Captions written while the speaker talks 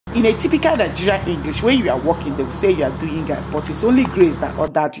in a typical Nigerian English, when you are walking, they will say you are doing it, but it's only grace that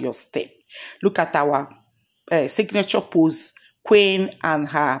ordered your step. Look at our signature pose, Queen and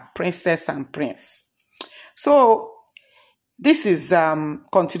her princess and prince. So this is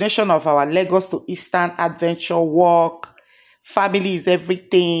continuation of our Lagos to Eastern adventure walk. Family is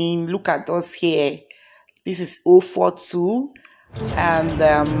everything. Look at us here. This is 042, and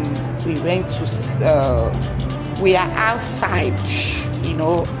we went to we are outside, you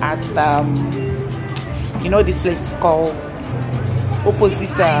know, at you know, this place is called opposite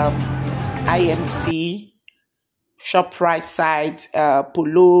IMC ShopRite side,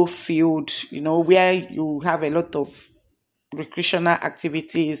 polo field, you know, where you have a lot of recreational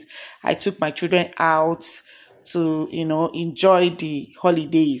activities. I took my children out to, you know, enjoy the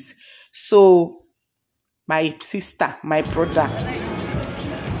holidays. So my sister, my brother,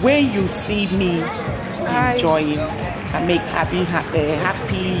 when you see me enjoying and make happy,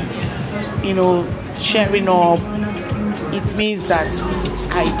 you know, sharing up, it means that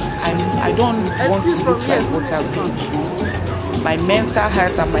I don't want to look like what I've been through. My mental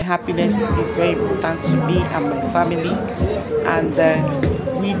health and my happiness is very important to me and my family, and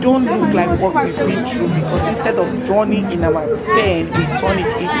we don't look like what we've been through, because instead of drowning in our pain, we turn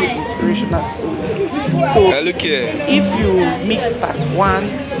it into inspirational stories. So if you mix part 1,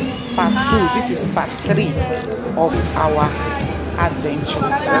 part 2, this is part 3 of our adventure.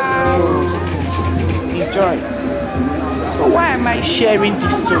 So enjoy. So why am I sharing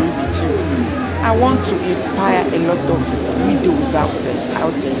this story with you? I want to inspire a lot of widows out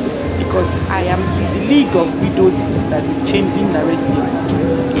there, because I am in the league of widows that is changing narrative.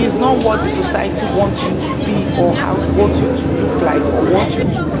 It's not what the society wants you to be, or how it wants you to look like, or want you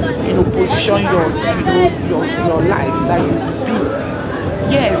to, you know, position your life that you will be.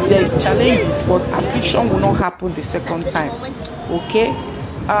 Yes, there's challenges, but affliction will not happen the second time. Okay,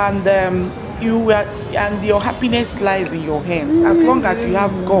 and and your happiness lies in your hands. As long as you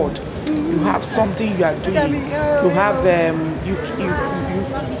have God, you have something you are doing. You have you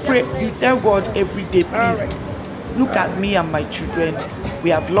pray, you tell God every day, please look at me and my children. We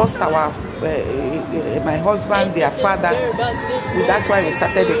have lost our my husband, their father. That's why we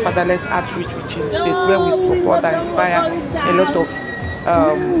started the fatherless outreach, which is where we support and inspire a lot of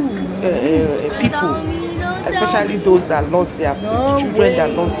people, especially those that lost their children,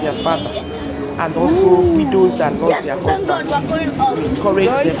 that lost their father, and also widows that lost their husband. We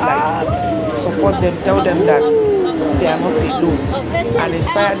encourage them, like support them, tell them that they are not alone, and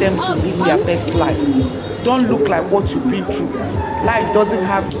inspire them to live their best life. Don't look like what you've been through. Life doesn't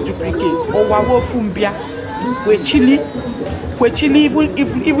have to duplicate. We're chilly,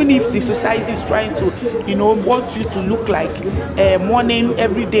 even if the society is trying to, you know, want you to look like morning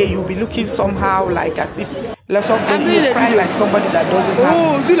every day, you'll be looking somehow like as if like somebody you cry like somebody that doesn't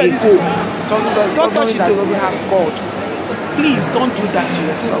have somebody that doesn't have God. Please don't do that to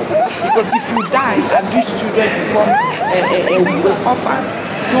yourself, because if you die and these children become orphans,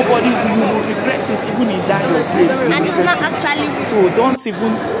 nobody will regret it, even if that your grave. So don't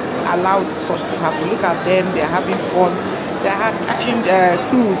even allow such to happen. Look at them, they're having fun. They're catching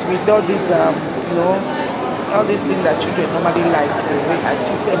cruise with all these, you know, all these things that children normally like. I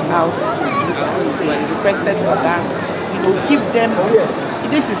took them out to do that. They requested for that. You know, give them.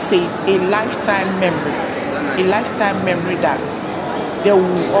 This is a lifetime memory. A lifetime memory that they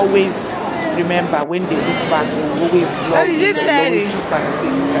will always remember. When they look back, they will always love. Always look back and say,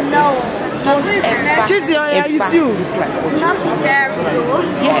 no. Don't ever look like what you not scary.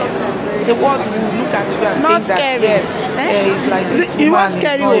 Yes, the world will look at you and not think scary. That yes, it's like this woman is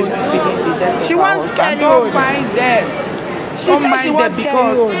not even feeling the depth. She wants scary. Don't mind them. Don't mind them,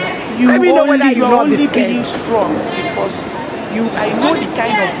 because you're only being strong because I know the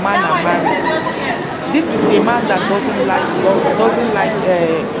kind of man I'm married. This is a man that doesn't like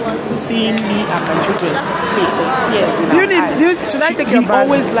seeing me and my children tears in our eyes. Should I take your bag?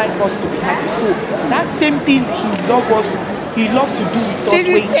 He always like us to be happy. So that same thing he loved to do with us.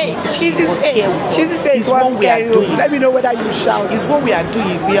 She's his face. It's what we are doing. Let me know whether you shout. It's what we are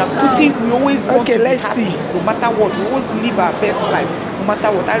doing. We always want to be happy, no matter what. We always live our best life, no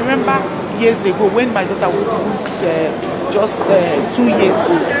matter what. I remember years ago when my daughter was just 2 years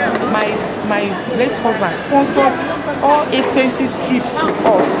old. My late husband sponsored all expenses trip to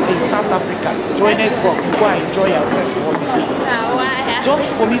us in South Africa, Johannesburg, to go and enjoy ourselves for holidays.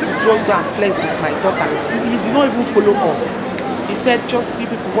 Just for me to just go and flex with my daughter. He did not even follow us. He said, just see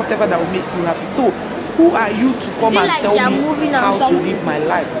people, whatever that will make you happy. So who are you to come and tell me how to live my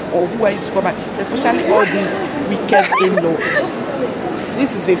life? Or who are you to come and, especially all these wicked in-laws?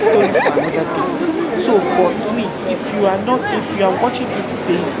 This is a story for another day. So, but please, if you are watching this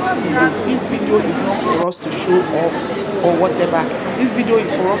thing, this video is not for us to show off or whatever. This video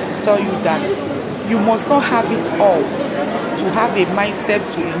is for us to tell you that you must not have it all to have a mindset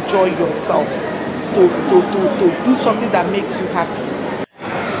to enjoy yourself, to do something that makes you happy.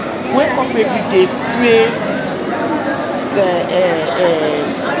 Wake up every day,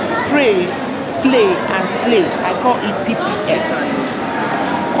 pray, play and slay. I call it PPS.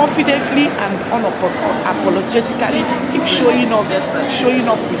 Confidently and unapologetically keep showing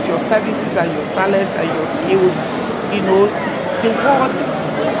up with your services and your talents and your skills. You know, the world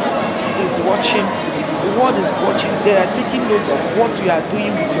is watching. The world is watching. They are taking note of what you are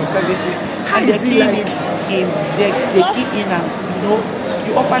doing with your services, and they're keying in. They key in, and you know,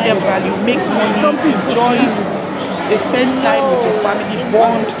 you offer them value, make money, enjoy. They spend time with your family,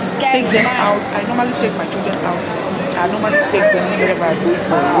 bond, take them out. I normally take my children out. I normally take them wherever I go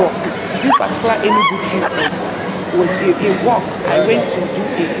for a walk. This particular Enugu trip was a walk. I went to do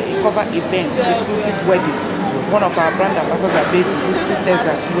a cover event, exclusive wedding. One of our brand ambassadors based in Houston,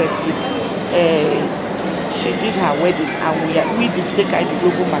 Texas, USA. She did her wedding, and we did take her the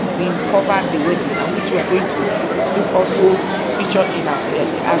global magazine, cover the wedding, and which we are going to do also feature in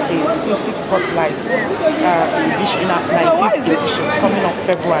as a exclusive spotlight edition, 19th edition, coming on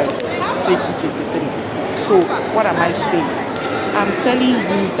February 2023. So what am I saying? I'm telling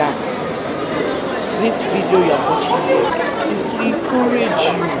you that this video you are watching is to encourage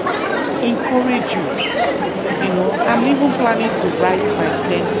you. You know, I'm even planning to write my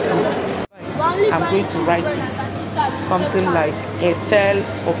 10th book. I'm going to write it something like A Tale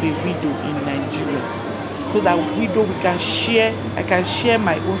of a Widow in Nigeria, so that widow I can share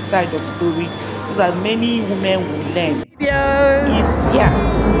my own style of story, so that many women will learn.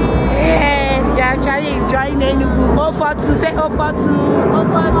 You're actually enjoying Enugu. Say 042.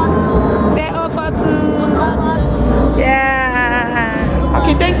 Yeah.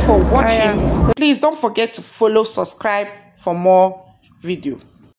 Okay, thanks for watching. Please don't forget to follow, subscribe for more video.